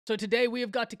So today we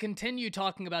have got to continue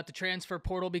talking about the transfer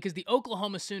portal because the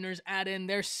Oklahoma Sooners add in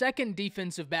their second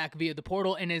defensive back via the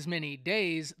portal in as many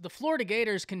days. The Florida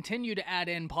Gators continue to add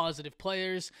in positive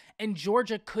players, and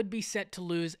Georgia could be set to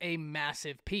lose a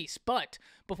massive piece. But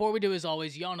before we do, as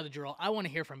always, y'all know the drill. I want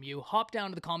to hear from you. Hop down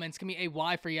to the comments, give me a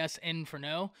Y for yes, N for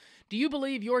no. Do you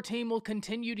believe your team will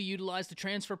continue to utilize the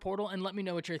transfer portal? And let me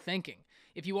know what you're thinking.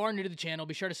 If you are new to the channel,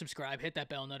 be sure to subscribe, hit that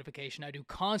bell notification. I do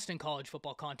constant college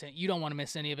football content. You don't want to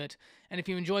miss any of it. And if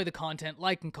you enjoy the content,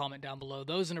 like and comment down below.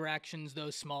 Those interactions,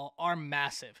 those small, are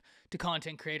massive to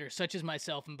content creators such as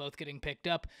myself and both getting picked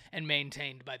up and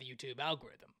maintained by the YouTube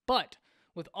algorithm. But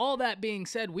with all that being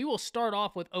said, we will start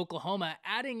off with Oklahoma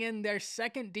adding in their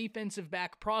second defensive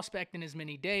back prospect in as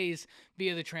many days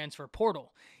via the transfer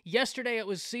portal. Yesterday, it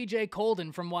was C.J.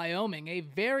 Colden from Wyoming, a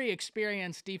very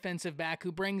experienced defensive back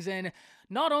who brings in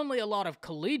not only a lot of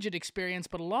collegiate experience,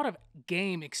 but a lot of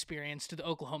game experience to the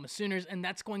Oklahoma Sooners, and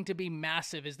that's going to be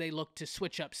massive as they look to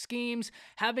switch up schemes.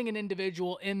 Having an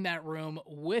individual in that room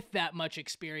with that much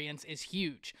experience is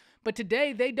huge. But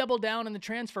today, they double down in the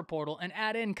transfer portal and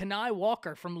add in Kani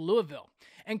Walker from Louisville.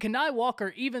 And Kani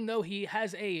Walker, even though he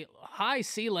has a high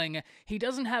ceiling, he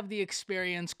doesn't have the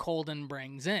experience Colden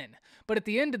brings in. But at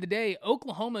the end of the day,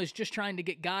 Oklahoma is just trying to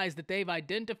get guys that they've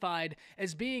identified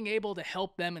as being able to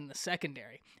help them in the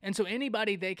secondary. And so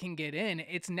anybody they can get in,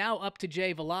 it's now up to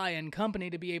Jay Valai and company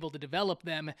to be able to develop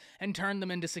them and turn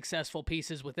them into successful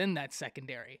pieces within that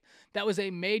secondary. That was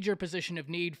a major position of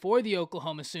need for the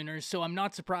Oklahoma Sooners, so I'm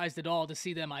not surprised at all to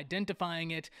see them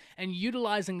identifying it and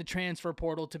utilizing the transfer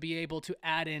portal to be able to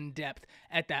add in depth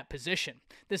at that position.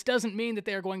 This doesn't mean that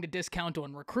they're going to discount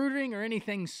on recruiting or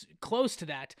anything close to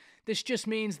that. This just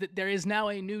means that there is now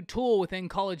a new tool within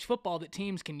college football that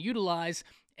teams can utilize,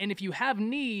 and if you have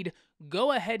need,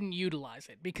 go ahead and utilize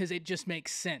it because it just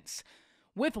makes sense.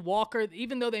 With Walker,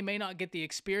 even though they may not get the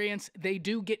experience, they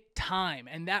do get time,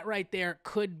 and that right there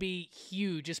could be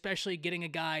huge, especially getting a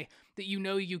guy that you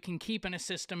know you can keep in a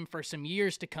system for some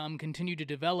years to come, continue to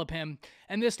develop him,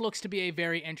 and this looks to be a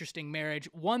very interesting marriage,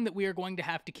 one that we are going to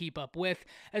have to keep up with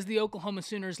as the Oklahoma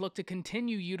Sooners look to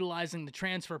continue utilizing the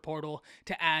transfer portal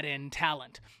to add in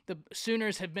talent. The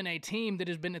Sooners have been a team that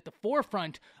has been at the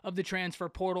forefront of the transfer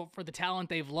portal for the talent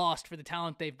they've lost, for the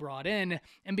talent they've brought in,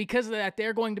 and because of that,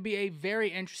 they're going to be a very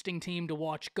interesting team to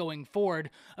watch going forward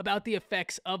about the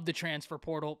effects of the transfer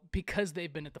portal because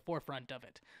they've been at the forefront of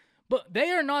it. But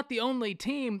they are not the only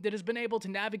team that has been able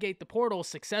to navigate the portal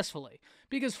successfully,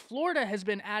 because Florida has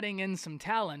been adding in some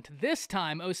talent. This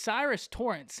time, Osiris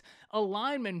Torrance, a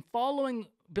lineman following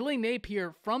Billy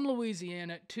Napier from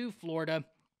Louisiana to Florida,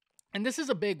 and this is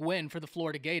a big win for the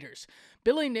Florida Gators.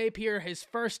 Billy Napier, his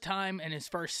first time and his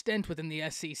first stint within the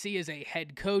SEC as a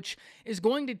head coach, is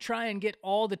going to try and get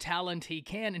all the talent he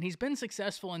can, and he's been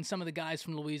successful in some of the guys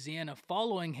from Louisiana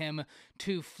following him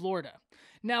to Florida.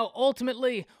 Now,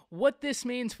 ultimately, what this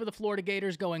means for the Florida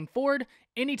Gators going forward,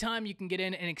 anytime you can get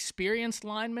in an experienced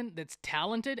lineman that's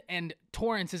talented, and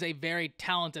Torrance is a very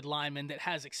talented lineman that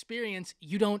has experience,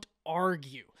 you don't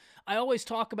argue. I always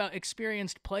talk about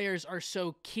experienced players are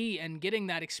so key, and getting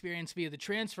that experience via the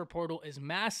transfer portal is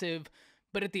massive.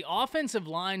 But at the offensive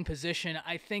line position,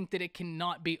 I think that it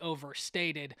cannot be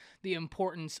overstated, the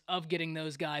importance of getting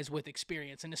those guys with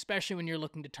experience, and especially when you're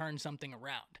looking to turn something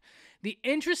around. The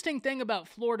interesting thing about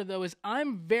Florida, though, is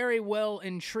I'm very well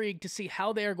intrigued to see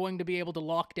how they are going to be able to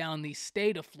lock down the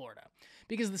state of Florida,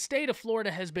 because the state of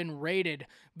Florida has been raided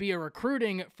via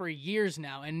recruiting for years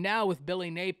now, and now with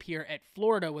Billy Napier at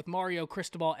Florida, with Mario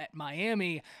Cristobal at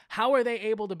Miami, how are they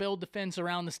able to build the fence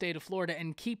around the state of Florida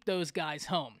and keep those guys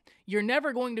home? You're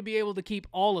never going to be able to keep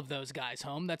all of those guys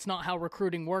home. That's not how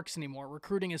recruiting works anymore.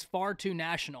 Recruiting is far too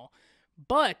national.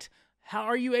 But how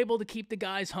are you able to keep the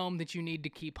guys home that you need to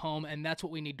keep home? And that's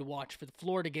what we need to watch for the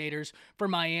Florida Gators, for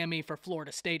Miami, for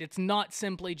Florida State. It's not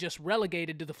simply just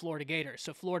relegated to the Florida Gators.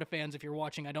 So Florida fans, if you're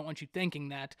watching, I don't want you thinking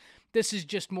that. This is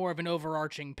just more of an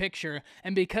overarching picture.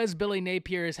 And because Billy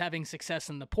Napier is having success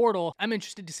in the portal, I'm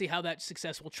interested to see how that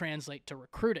success will translate to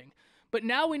recruiting. But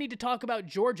now we need to talk about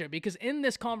Georgia, because in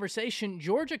this conversation,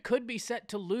 Georgia could be set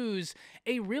to lose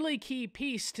a really key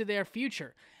piece to their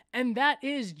future. And that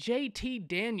is JT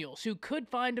Daniels, who could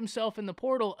find himself in the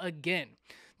portal again.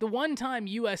 The one-time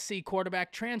USC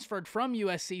quarterback transferred from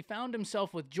USC found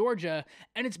himself with Georgia,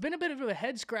 and it's been a bit of a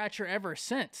head-scratcher ever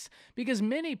since, because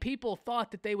many people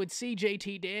thought that they would see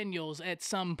JT Daniels at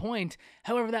some point.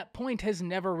 However, that point has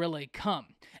never really come.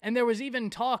 And there was even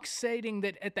talk stating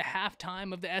that at the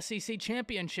halftime of the SEC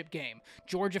championship game,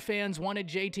 Georgia fans wanted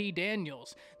JT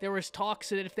Daniels. There was talks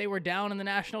that if they were down in the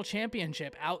national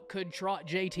championship, out could trot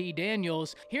JT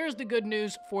Daniels. Here's the good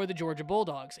news for the Georgia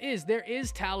Bulldogs, is there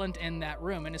is talent in that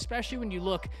room, and especially when you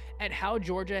look at how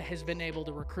Georgia has been able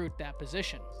to recruit that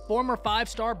position. Former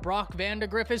 5-star Brock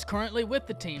Vandagriff is currently with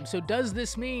the team, so does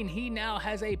this mean he now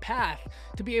has a path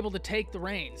to be able to take the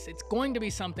reins? It's going to be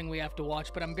something we have to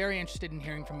watch, but I'm very interested in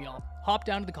hearing from y'all. Hop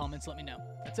down to the comments, let me know.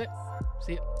 That's it.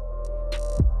 See ya.